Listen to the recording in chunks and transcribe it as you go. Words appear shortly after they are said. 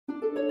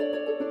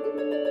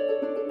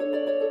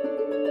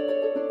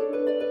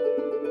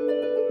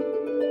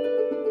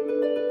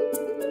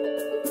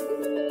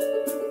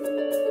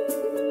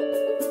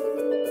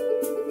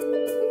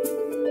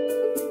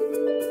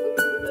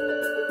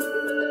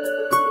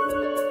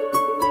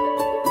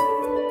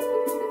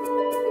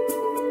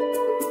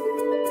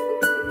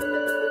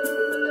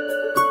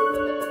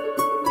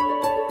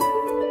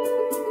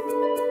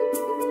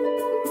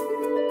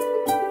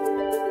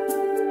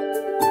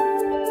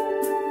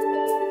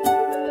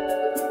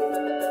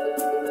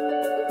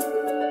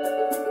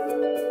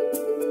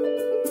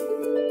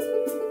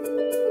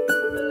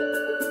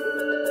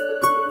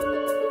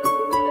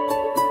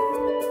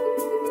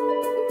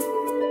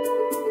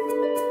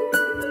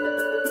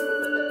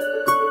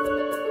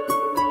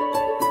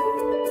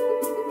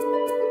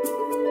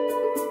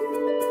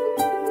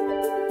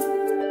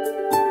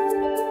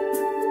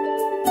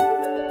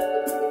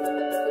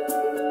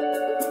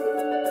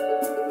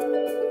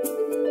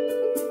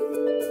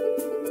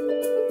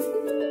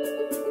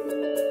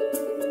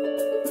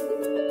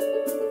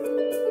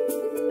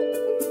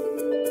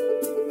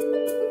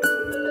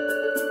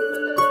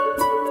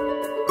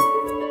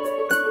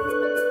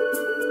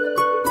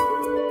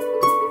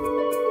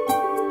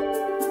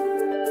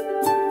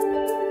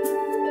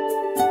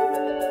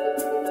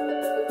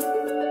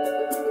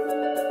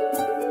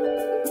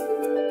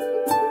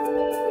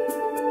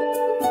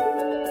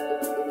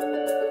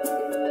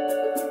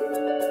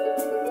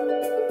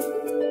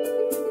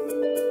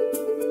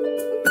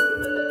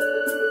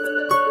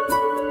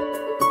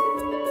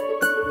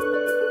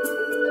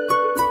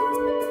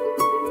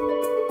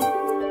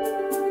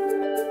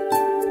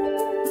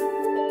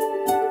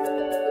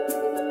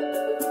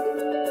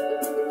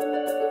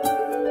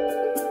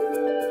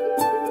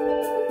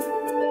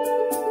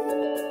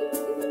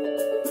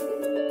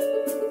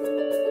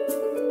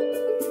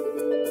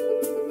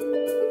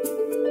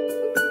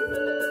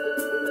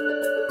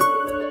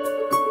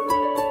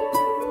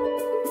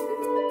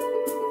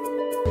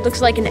Looks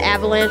like an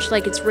avalanche,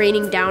 like it's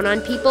raining down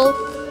on people,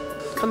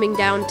 coming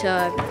down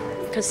to,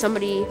 because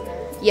somebody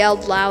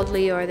yelled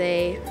loudly or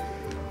they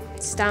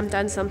stomped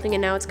on something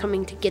and now it's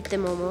coming to get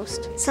them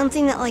almost.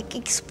 Something that like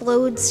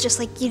explodes just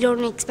like you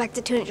don't expect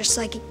it to, and it just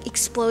like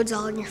explodes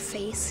all in your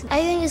face. I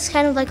think it's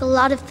kind of like a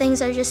lot of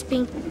things are just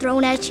being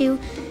thrown at you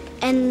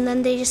and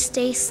then they just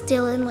stay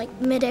still in like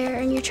midair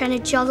and you're trying to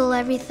juggle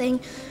everything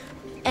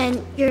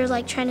and you're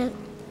like trying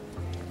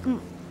to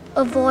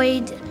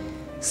avoid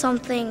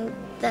something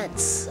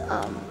that's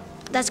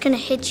gonna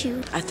hit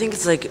you. I think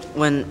it's like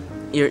when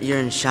you're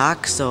in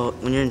shock, so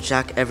when you're in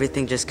shock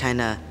everything just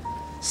kinda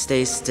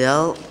stays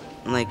still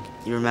and like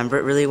you remember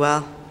it really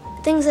well.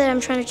 Things that I'm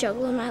trying to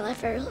juggle in my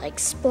life are like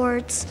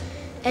sports,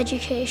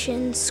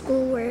 education,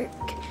 schoolwork,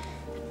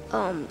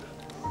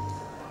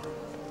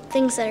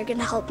 things that are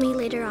gonna help me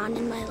later on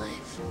in my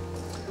life.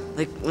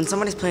 Like when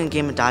somebody's playing a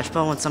game of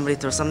dodgeball, when somebody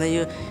throws something at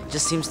you, it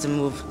just seems to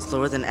move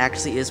slower than it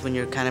actually is when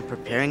you're kind of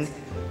preparing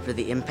for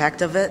the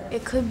impact of it.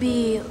 It could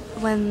be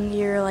when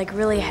you're like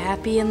really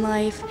happy in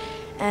life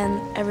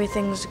and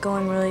everything's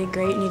going really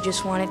great and you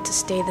just want it to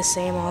stay the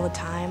same all the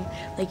time,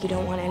 like you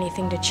don't want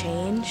anything to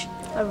change.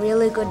 A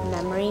really good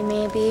memory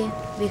maybe,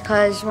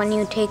 because when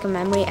you take a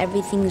memory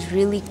everything's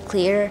really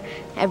clear,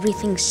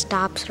 everything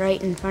stops right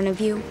in front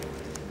of you.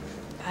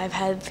 I've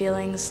had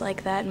feelings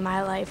like that in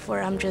my life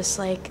where I'm just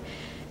like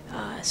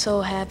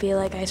so happy,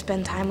 like I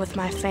spend time with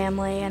my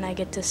family and I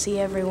get to see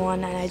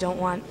everyone and I don't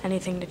want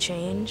anything to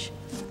change.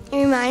 It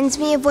reminds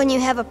me of when you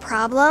have a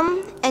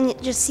problem and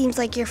it just seems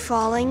like you're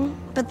falling,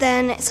 but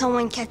then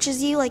someone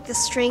catches you, like the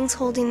strings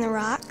holding the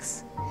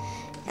rocks,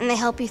 and they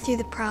help you through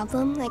the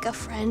problem, like a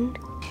friend.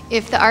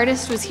 If the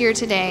artist was here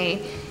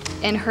today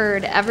and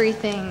heard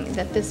everything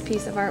that this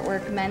piece of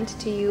artwork meant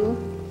to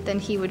you, then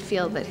he would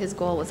feel that his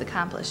goal was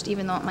accomplished,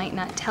 even though it might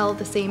not tell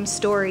the same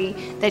story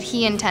that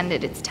he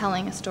intended. It's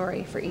telling a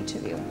story for each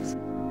of you.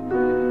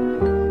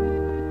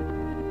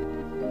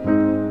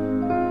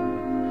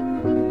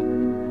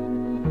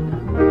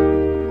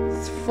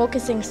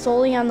 Focusing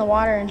solely on the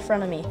water in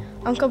front of me.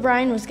 Uncle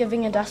Brian was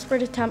giving a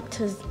desperate attempt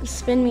to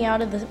spin me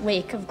out of the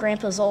wake of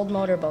Grandpa's old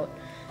motorboat.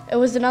 It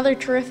was another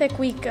terrific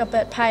week up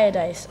at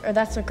Paradise, or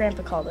that's what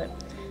Grandpa called it.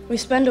 We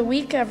spend a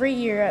week every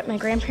year at my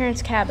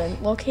grandparents' cabin,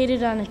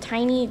 located on a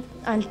tiny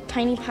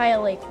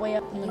Pile Lake way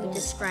up in the You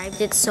described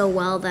it so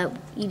well that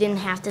you didn't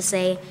have to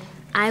say,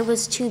 I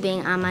was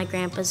tubing on my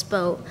grandpa's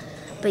boat,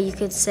 but you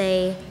could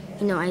say,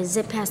 you know, I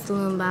zipped past the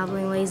loom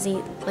bobbling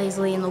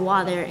lazily in the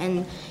water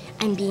and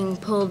I'm being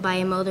pulled by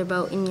a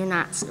motorboat, and you're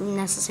not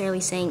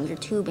necessarily saying you're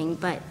tubing,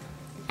 but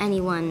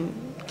anyone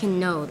can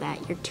know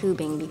that you're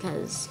tubing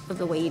because of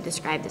the way you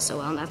described it so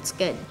well, and that's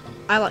good.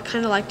 I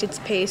kind of liked its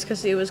pace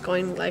because it was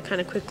going like kind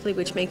of quickly,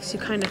 which makes you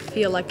kind of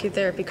feel like you're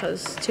there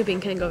because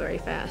tubing can go very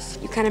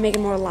fast. You kind of make it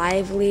more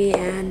lively,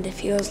 and it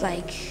feels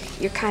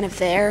like you're kind of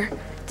there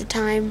at the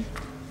time,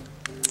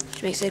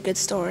 which makes it a good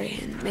story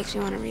and makes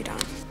me want to read on.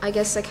 I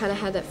guess I kind of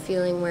had that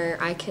feeling where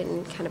I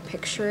can kind of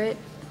picture it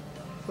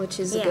which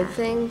is a good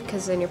thing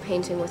because then you're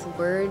painting with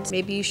words.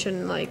 Maybe you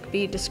shouldn't like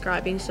be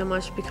describing so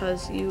much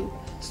because you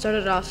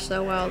started off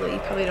so well that you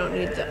probably don't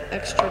need the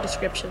extra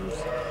descriptions.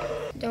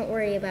 Don't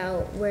worry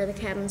about where the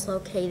cabin's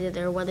located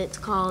or what it's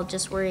called.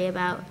 Just worry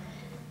about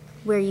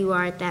where you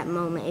are at that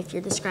moment. If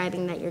you're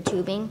describing that you're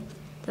tubing,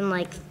 then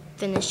like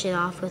finish it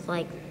off with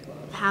like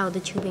how the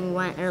tubing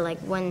went, or like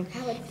when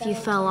if you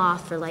fell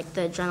off, or like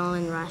the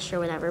adrenaline rush or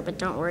whatever. But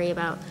don't worry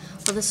about,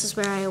 well, this is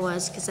where I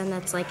was, because then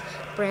that's like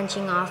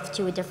branching off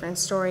to a different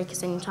story,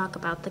 because then you talk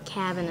about the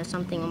cabin or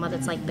something and what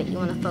it's like, but you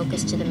want to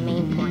focus to the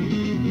main point.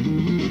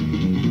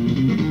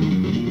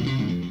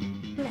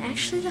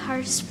 Actually, the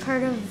hardest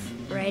part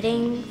of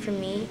writing for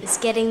me is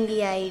getting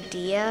the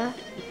idea,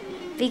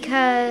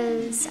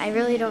 because I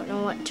really don't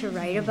know what to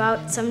write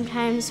about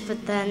sometimes,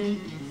 but then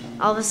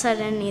all of a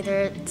sudden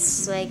either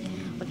it's like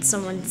what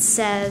someone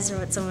says or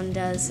what someone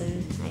does,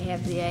 and I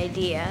have the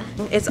idea.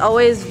 It's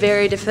always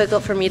very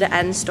difficult for me to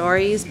end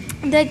stories.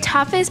 The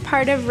toughest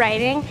part of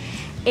writing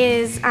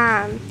is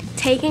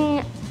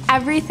taking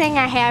everything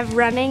I have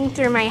running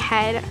through my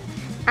head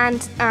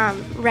and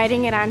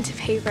writing it onto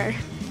paper.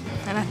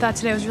 And I thought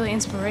today was really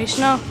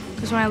inspirational,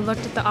 because when I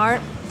looked at the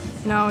art,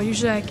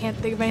 usually I can't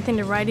think of anything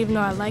to write even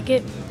though I like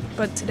it,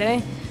 but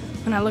today,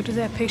 when I looked at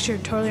that picture,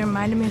 it totally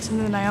reminded me of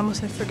something that I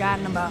almost had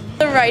forgotten about.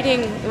 The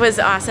writing was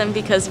awesome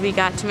because we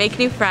got to make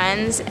new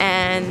friends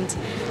and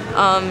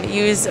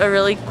use a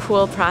really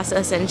cool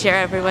process and share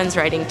everyone's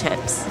writing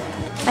tips.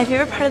 My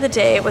favorite part of the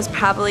day was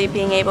probably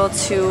being able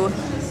to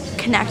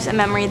connect a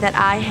memory that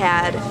I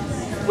had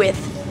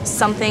with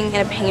something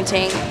in a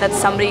painting that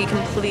somebody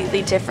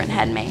completely different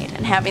had made,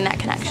 and having that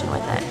connection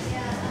with it.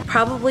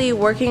 Probably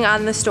working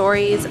on the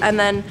stories and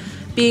then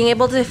being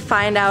able to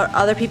find out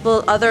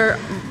other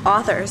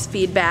authors'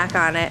 feedback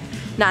on it,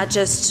 not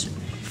just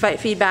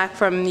feedback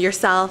from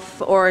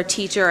yourself or a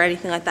teacher or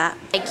anything like that.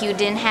 Like, you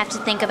didn't have to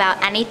think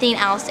about anything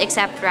else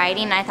except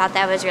writing, and I thought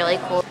that was really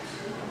cool.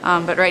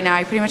 But right now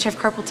I pretty much have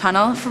carpal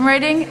tunnel from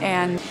writing,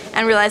 and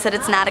realize that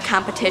it's not a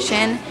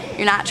competition.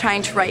 You're not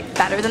trying to write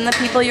better than the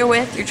people you're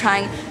with. You're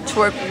trying to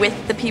work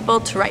with the people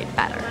to write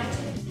better.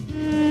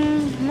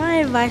 My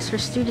advice for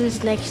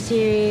students next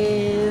year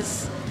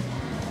is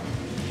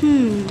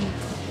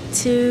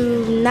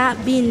to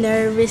not be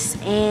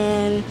nervous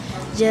and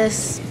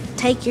just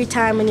take your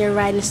time when you're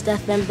writing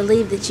stuff and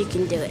believe that you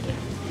can do it.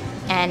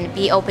 And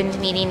be open to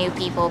meeting new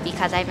people,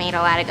 because I've made a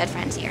lot of good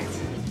friends here.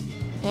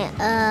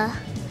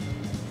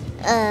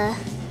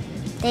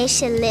 They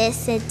should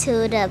listen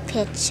to the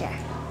picture.